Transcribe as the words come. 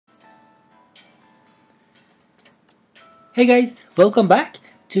Hey guys, welcome back.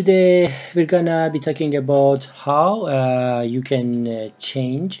 Today we're gonna be talking about how you can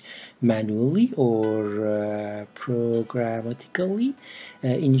change manually or programmatically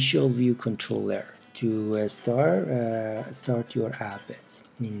initial view controller to start your app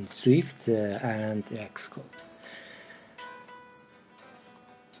in Swift and Xcode.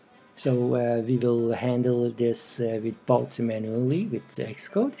 So we will handle this with both manually with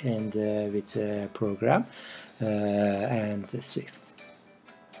Xcode and with program and Swift.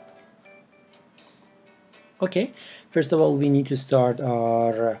 Okay, first of all we need to start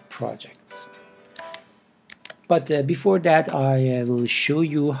our project. But before that I will show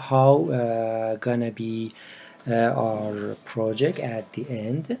you how gonna be our project at the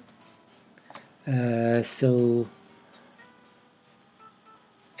end. So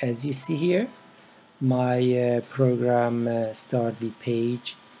as you see here, my program start with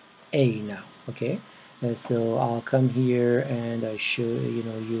page A now. Okay, so I'll come here and I show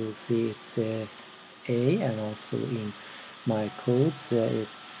you'll see it's A, and also in my codes it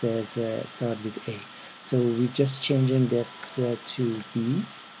says start with A. So we're just changing this to B.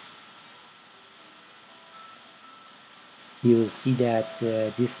 You will see that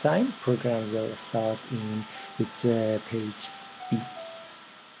this time program will start in with page B.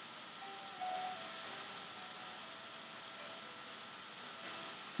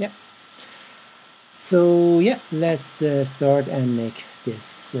 Yeah. So yeah, let's start and make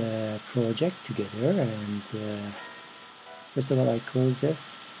this project together. And first of all, I close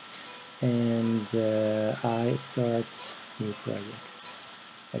this and I start new project.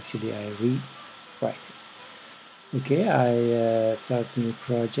 Actually, I rewrite it. Okay, I start new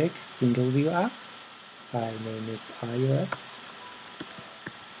project, single view app. I name it iOS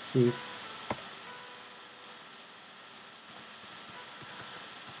Swift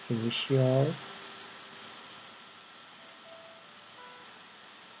initial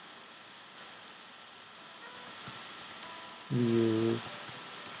view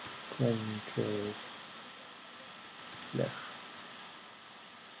controller.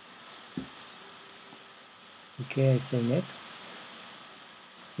 Okay, I say next.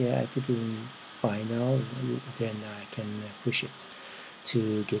 Yeah, I put it in final, then I can push it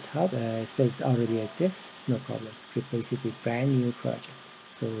to GitHub. It says already exists, no problem. Replace it with brand new project.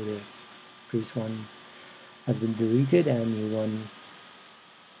 So the previous one has been deleted and new one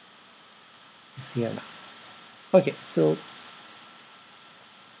is here now. Okay, so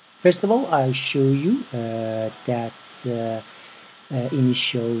first of all, I'll show you that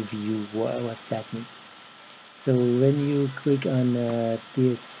initial view, what that means. So when you click on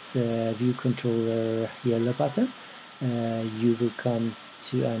this view controller yellow button, you will come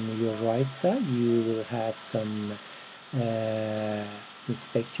to on your right side, you will have some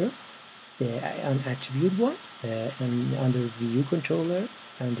inspector, an attribute one, and under view controller,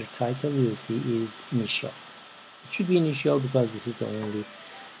 under title you will see is initial. It should be initial because this is the only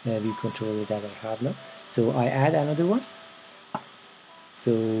view controller that I have now. So I add another one.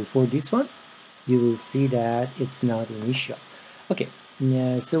 So for this one, you will see that it's not initial. Okay,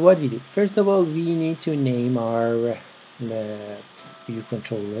 so what we do? First of all, we need to name our view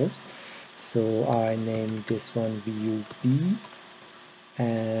controllers. So I name this one view B,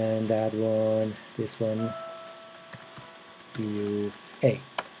 and that one, this one, view A.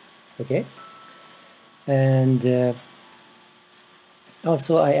 Okay, and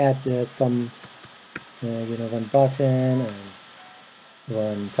also I add some, one button and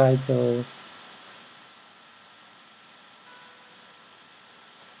one title.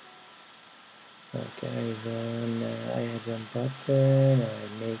 Okay, then I add one button,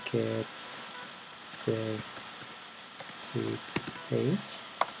 I make it say sweet page,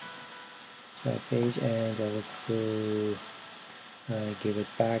 and I also give it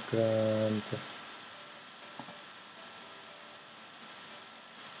background.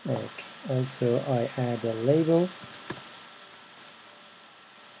 Okay, also I add a label.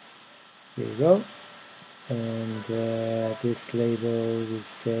 Here we go, and this label will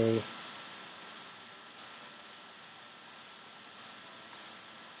say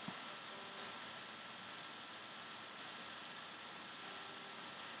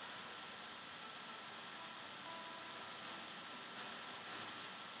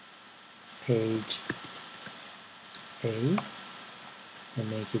page A. I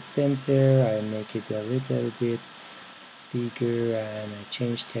make it center, I make it a little bit bigger, and I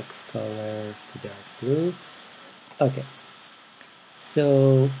change text color to dark blue. Okay,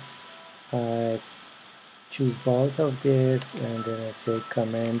 so I choose both of this, and then I say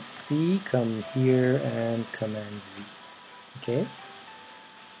Command C, come here, and Command V. Okay,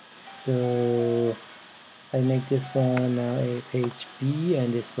 so I make this one now a page B,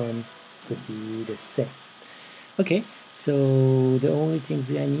 and this one could be the same. Okay, so the only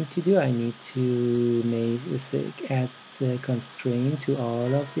things I need to do, I need to add the constraint to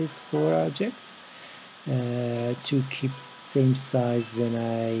all of these 4 objects to keep same size when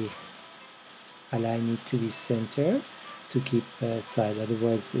I align it to the center, to keep size,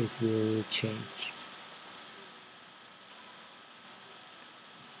 otherwise it will change.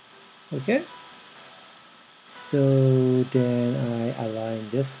 Okay, so then I align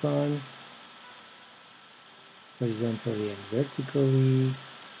this one horizontally and vertically,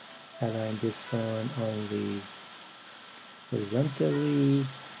 align this one only horizontally,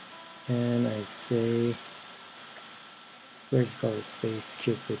 and I say vertical space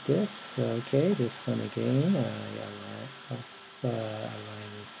cube with this. Okay, this one again, I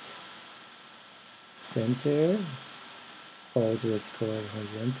align it center, both vertical and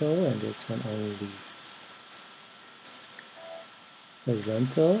horizontal, and this one only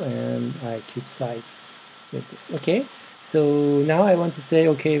horizontal, and I keep size with this. Okay, so now I want to say,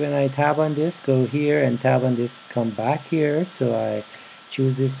 okay, when I tab on this, go here, and tab on this, come back here. So I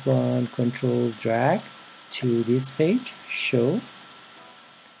choose this one, control drag to this page, show,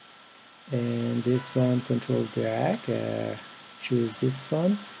 and this one, control drag, choose this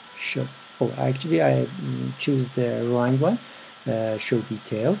one, show. Oh, actually I choose the wrong one, show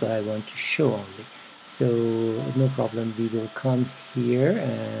details. I want to show only, so no problem, we will come here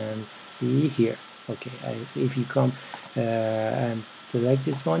and see here. Okay, if you come and select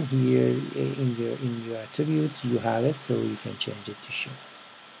this one here in your attributes, you have it, so you can change it to show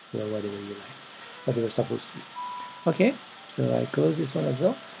or whatever you like, whatever it's supposed to be. Okay, so I close this one as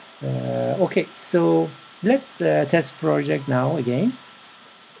well. Okay, so let's test project now again.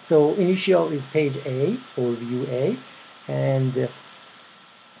 So initial is page A or view A, and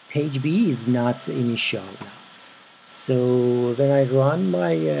page B is not initial now. So when I run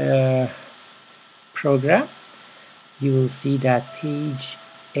my program, you will see that page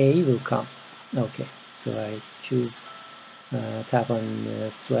A will come. Okay, so I choose tap on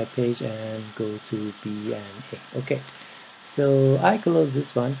swipe page and go to B and A. Okay, so I close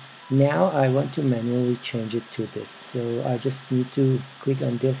this one. Now I want to manually change it to this, so I just need to click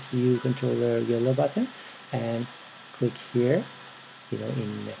on this UIController yellow button and click here,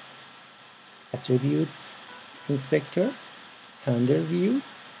 in attributes, inspector, under view,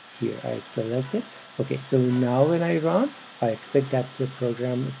 here I select it. Okay, so now when I run, I expect that the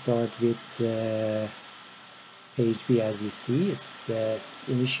program start with page B. As you see, its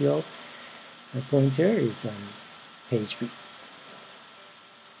initial pointer is on page B.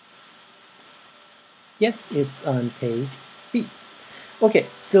 Yes, it's on page B. Okay,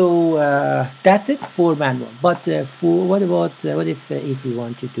 so that's it for manual. But for what if we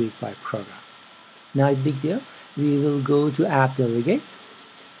want to do it by program? Not big deal. We will go to AppDelegate,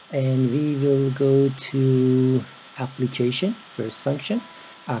 and we will go to application, first function,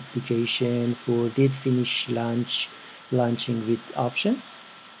 application for did finish launching with options.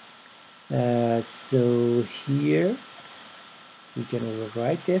 So here we can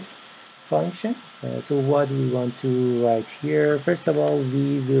overwrite this function. So what we want to write here, first of all,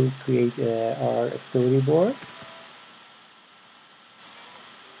 we will create our storyboard.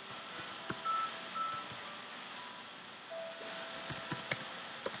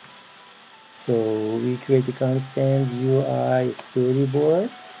 So we create a constant UIStoryboard,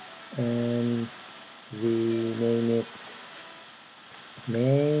 and we name it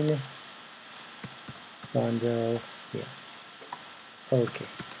main bundle. Yeah. Okay.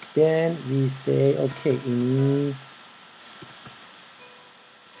 Then we say, okay, initial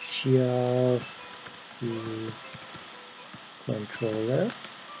controller,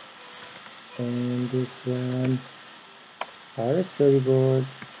 and this one our storyboard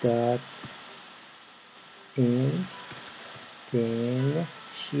dot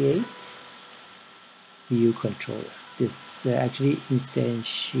instantiate view controller. This actually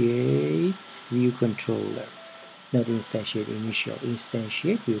instantiate view controller, not instantiate initial,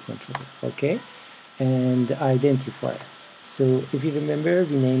 instantiate view controller. Okay, and identifier. So if you remember,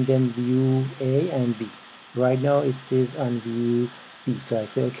 we named them view A and B. Right now it is on view B, so I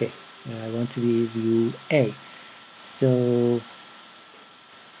say, okay, I want to be view A. So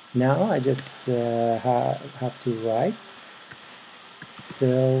now I just have to write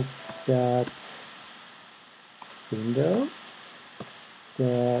self.window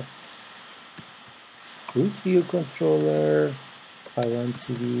dot rootViewController. I want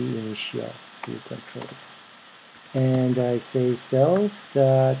to be initial view controller, and I say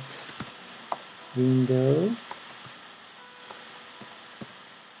self.window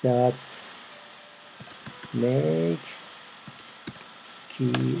dot make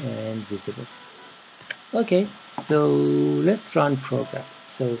key and visible. Okay, so let's run program.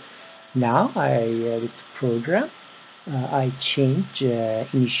 So now with program I change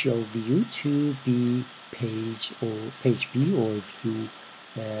initial view to be page B or view,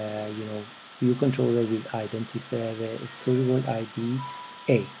 view controller will identify the storyboard ID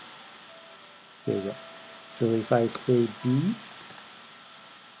A. Here we go. So if I say B,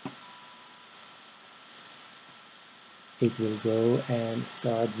 it will go and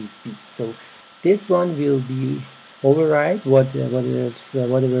start with B. So this one will be override whatever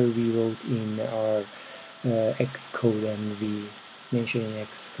we wrote in our Xcode and we mentioned in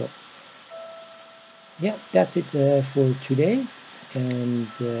Xcode. Yeah, that's it for today, and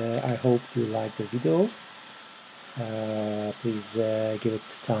I hope you liked the video. Please give it a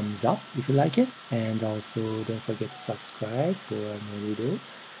thumbs up if you like it, and also don't forget to subscribe for more video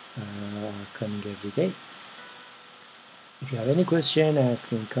coming every day. If you have any question,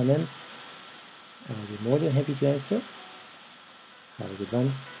 ask in comments. I'll be more than happy to answer. Have a good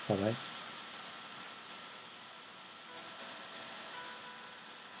one. Bye bye.